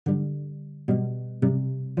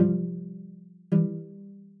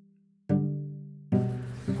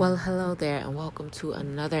Well, hello there, and welcome to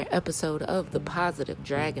another episode of the Positive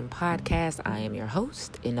Dragon Podcast. I am your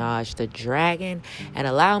host, Inaj the Dragon, and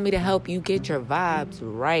allow me to help you get your vibes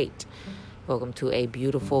right. Welcome to a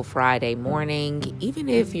beautiful Friday morning. Even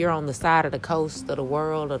if you're on the side of the coast of the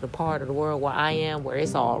world, or the part of the world where I am, where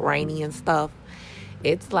it's all rainy and stuff,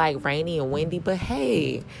 it's like rainy and windy, but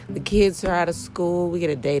hey, the kids are out of school. We get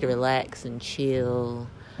a day to relax and chill.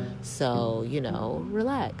 So,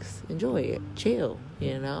 relax, enjoy it, chill,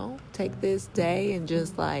 take this day and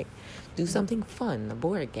just do something fun, a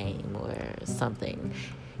board game or something.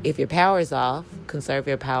 If your power is off, conserve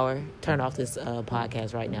your power. Turn off this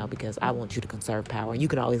podcast right now because I want you to conserve power. You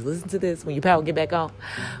can always listen to this when your power get back on.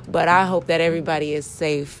 But I hope that everybody is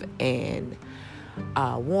safe and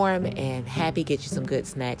warm and happy. Get you some good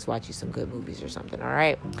snacks, watch you some good movies or something, all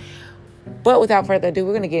right? But without further ado,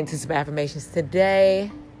 we're going to get into some affirmations today.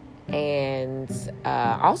 And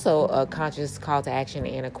also a conscious call to action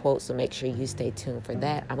and a quote, so make sure you stay tuned for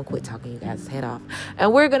that. I'm going to quit talking you guys' head off.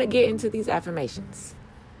 And we're going to get into these affirmations.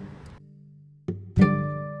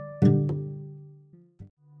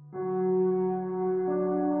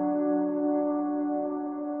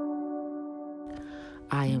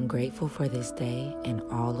 I am grateful for this day and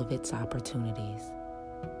all of its opportunities.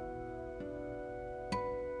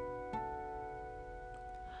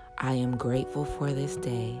 I am grateful for this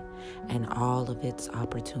day and all of its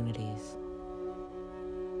opportunities.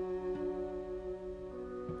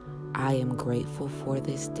 I am grateful for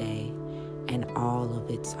this day and all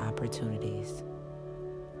of its opportunities.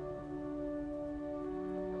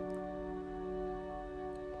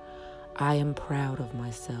 I am proud of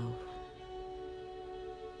myself.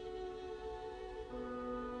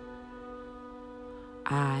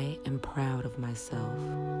 I am proud of myself.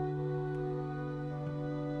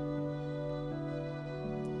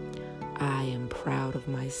 I am proud of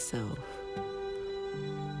myself.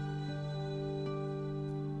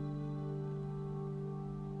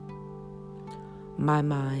 My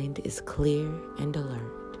mind is clear and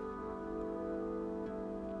alert.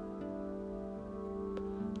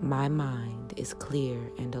 My mind is clear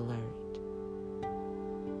and alert.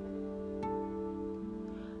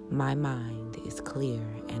 My mind is clear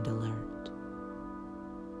and alert.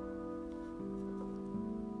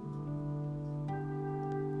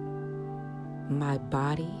 My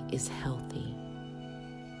body is healthy.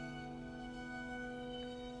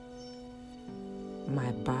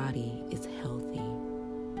 My body is healthy.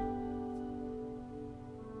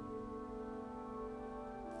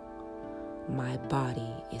 My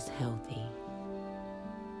body is healthy.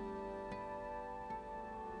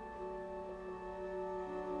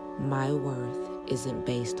 My worth isn't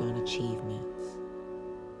based on achievements.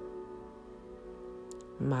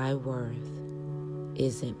 My worth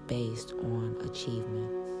isn't based on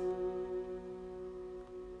achievements.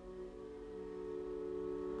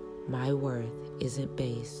 My worth isn't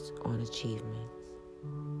based on achievements.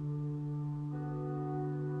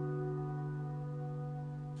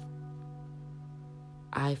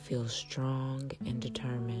 I feel strong and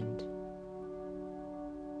determined.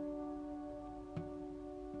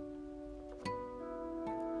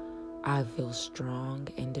 I feel strong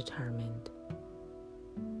and determined.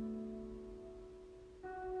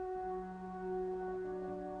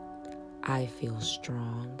 I feel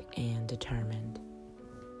strong and determined.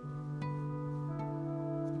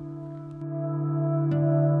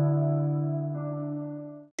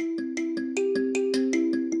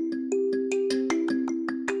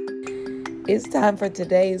 It's time for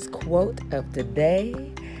today's quote of the day.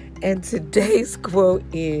 And today's quote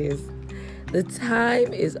is, "The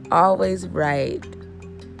time is always right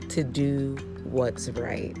to do what's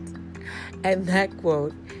right." And that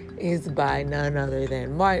quote is by none other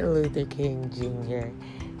than Martin Luther King Jr.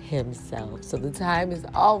 himself. So the time is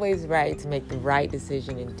always right to make the right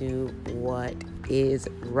decision and do what is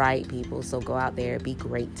right, people. So go out there, be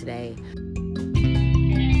great today.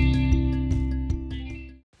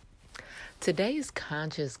 Today's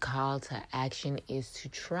conscious call to action is to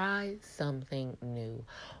try something new.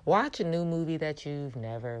 Watch a new movie that you've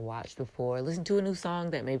never watched before. Listen to a new song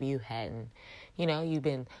that maybe you hadn't. You've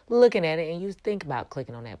been looking at it and you think about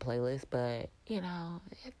clicking on that playlist, but,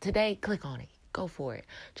 today, click on it. Go for it.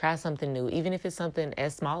 Try something new, even if it's something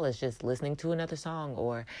as small as just listening to another song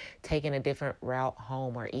or taking a different route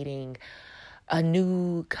home or eating a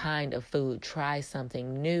new kind of food. Try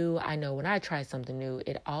something new. I know when I try something new,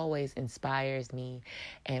 it always inspires me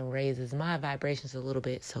and raises my vibrations a little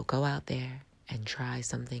bit. So go out there and try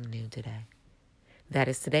something new today. That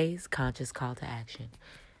is today's conscious call to action.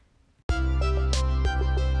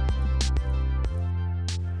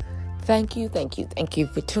 Thank you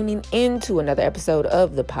for tuning in to another episode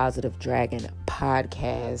of the Positive Dragon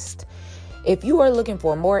Podcast. If you are looking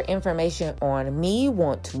for more information on me,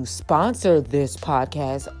 want to sponsor this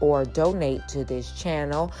podcast, or donate to this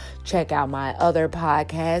channel, check out my other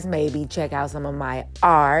podcasts, maybe check out some of my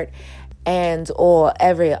art and or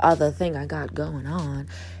every other thing I got going on,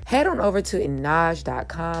 head on over to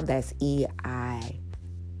einaj.com. That's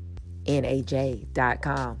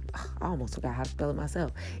EINAJ.com. I almost forgot how to spell it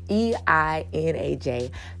myself. EINAJ.com,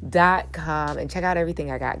 and check out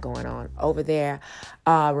everything I got going on over there.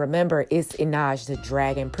 Remember, it's Einaj the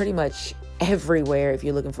Dragon pretty much everywhere if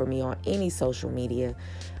you're looking for me on any social media.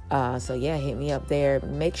 So yeah, hit me up there.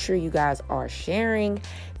 Make sure you guys are sharing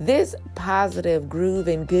this positive groove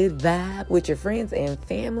and good vibe with your friends and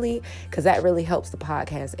family, because that really helps the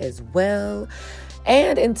podcast as well.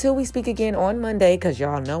 And until we speak again on Monday, because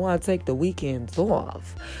y'all know I take the weekends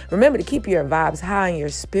off, remember to keep your vibes high and your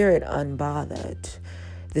spirit unbothered.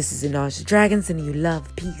 This is Einaj the Dragon, sending you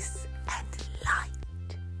love, peace,